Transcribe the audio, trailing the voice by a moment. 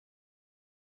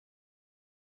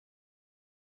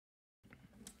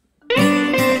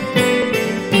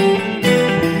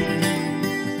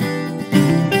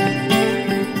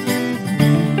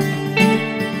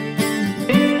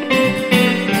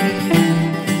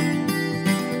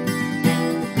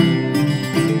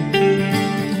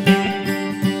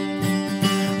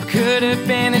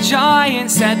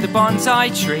giant, said the bonsai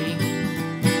tree.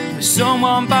 But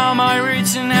someone bound my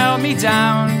roots and held me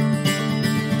down.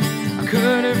 I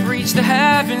could have reached the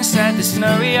heavens, said the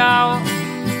snowy owl,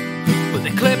 but they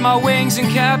clipped my wings and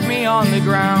kept me on the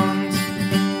ground.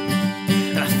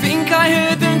 And I think I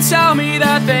heard them tell me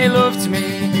that they loved me,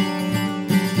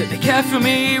 that they cared for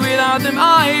me, without them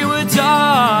I would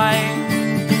die.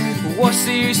 But what's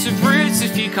the use of roots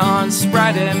if you can't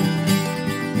spread them?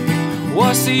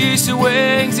 What's the use of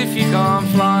wings if you can't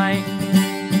fly?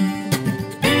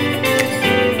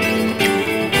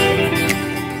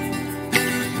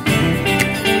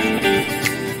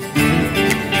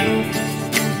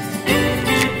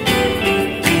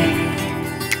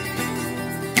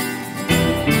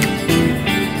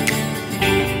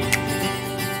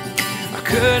 I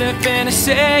could have been a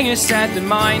singer, said the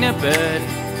minor bird,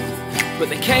 but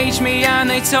they caged me and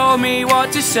they told me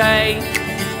what to say.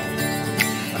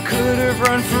 I could have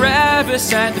run forever,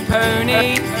 said the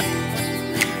pony,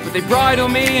 but they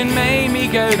bridled me and made me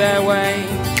go their way.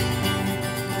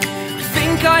 I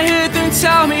think I heard them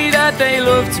tell me that they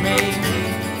loved me,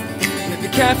 that they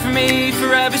cared for me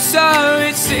forever, so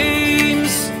it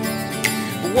seems.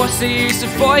 But what's the use of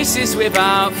voices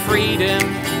without freedom?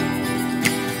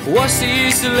 What's the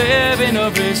use of living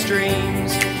others'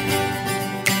 dreams?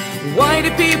 Why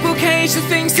do people cage the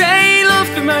things they love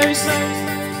the most?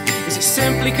 Is it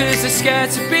simply cause they're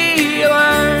scared to be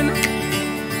alone?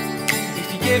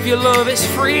 If you give your love its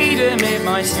freedom, it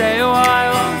might stay a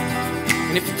while,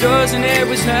 and if it doesn't, it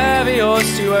was never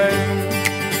yours to own.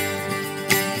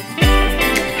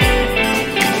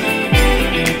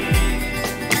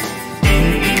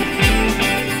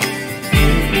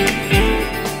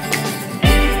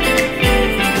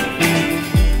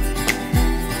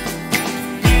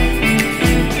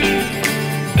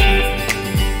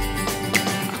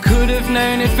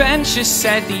 Known adventure,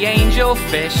 said the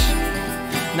angelfish.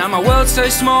 Now my world's so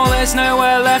small, there's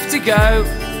nowhere left to go.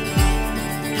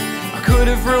 I could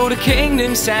have ruled a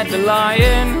kingdom, said the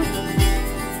lion.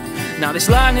 Now this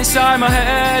land inside my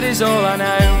head is all I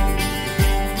know.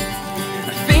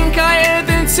 I think I heard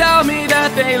them tell me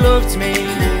that they loved me,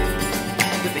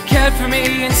 that they cared for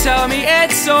me, and tell me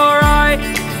it's alright.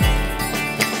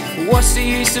 What's the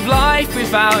use of life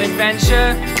without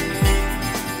adventure?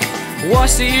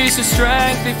 What's the use of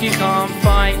strength if you can't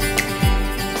fight?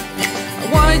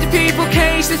 Why do people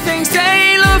cage the things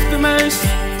they love the most?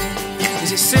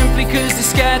 Is it simply cause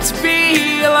they're scared to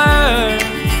be alone?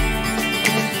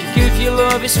 If you give your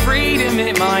love its freedom,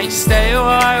 it might stay a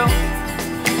while,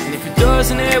 and if it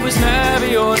doesn't, it was never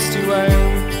yours to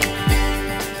own.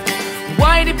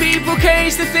 Why do people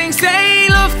cage the things they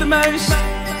love the most?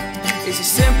 Is it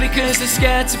simply cause they're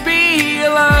scared to be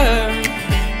alone?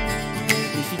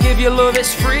 Give your love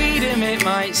its freedom, it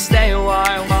might stay a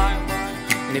while,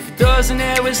 and if it doesn't,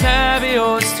 it was never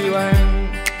yours to own.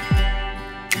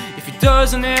 If it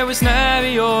doesn't, it was never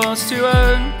yours to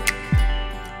own.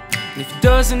 And if it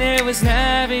doesn't, it was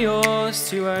never yours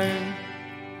to own.